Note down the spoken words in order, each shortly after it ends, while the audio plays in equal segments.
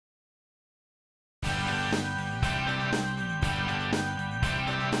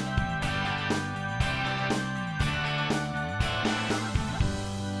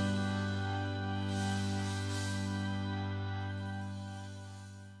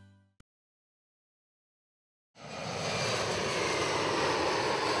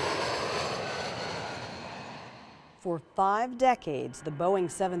For 5 decades, the Boeing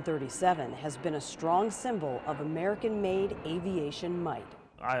 737 has been a strong symbol of American-made aviation might.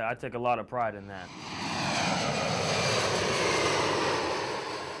 I take a lot of pride in that.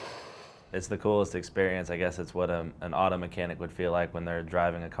 It's the coolest experience. I guess it's what an auto mechanic would feel like when they're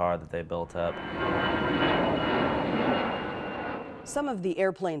driving a car that they built up. Some of the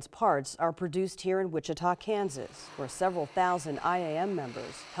airplane's parts are produced here in Wichita, Kansas, where several thousand IAM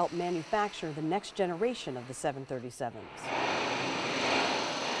members help manufacture the next generation of the 737s.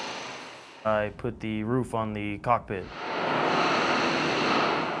 I put the roof on the cockpit.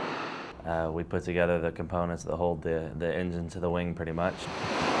 We put together the components that hold the engine to the wing pretty much.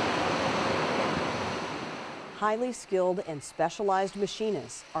 Highly skilled and specialized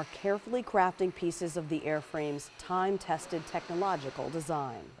machinists are carefully crafting pieces of the airframe's time-tested technological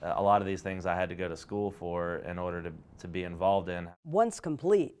design. A lot of these things I had to go to school for in order to be involved in. Once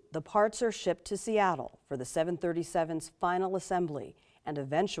complete, the parts are shipped to Seattle for the 737's final assembly and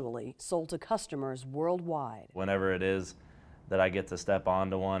eventually sold to customers worldwide. Whenever it is that I get to step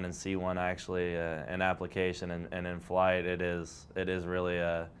onto one and see one actually in application and in flight, it is really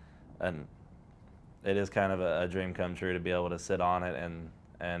it is kind of a dream come true to be able to sit on it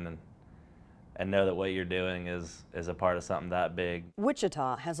and know that what you're doing is a part of something that big.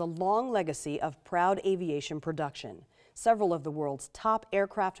 Wichita has a long legacy of proud aviation production. Several of the world's top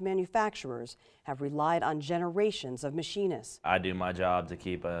aircraft manufacturers have relied on generations of machinists. I do my job to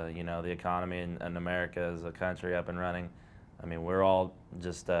keep the economy in America as a country up and running. I mean, we're all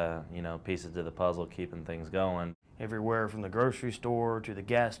just pieces to the puzzle keeping things going. Everywhere from the grocery store to the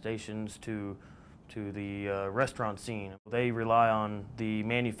gas stations to the restaurant scene. They rely on the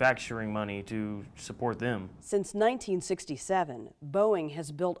manufacturing money to support them. Since 1967, Boeing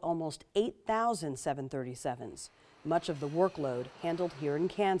has built almost 8,000 737s, much of the workload handled here in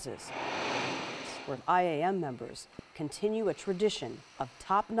Kansas, where IAM members continue a tradition of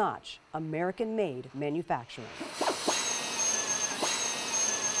top-notch, American-made manufacturing.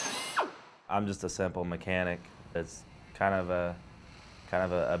 I'm just a simple mechanic. It's kind of a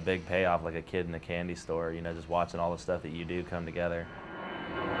big payoff, like a kid in a candy store, just watching all the stuff that you do come together.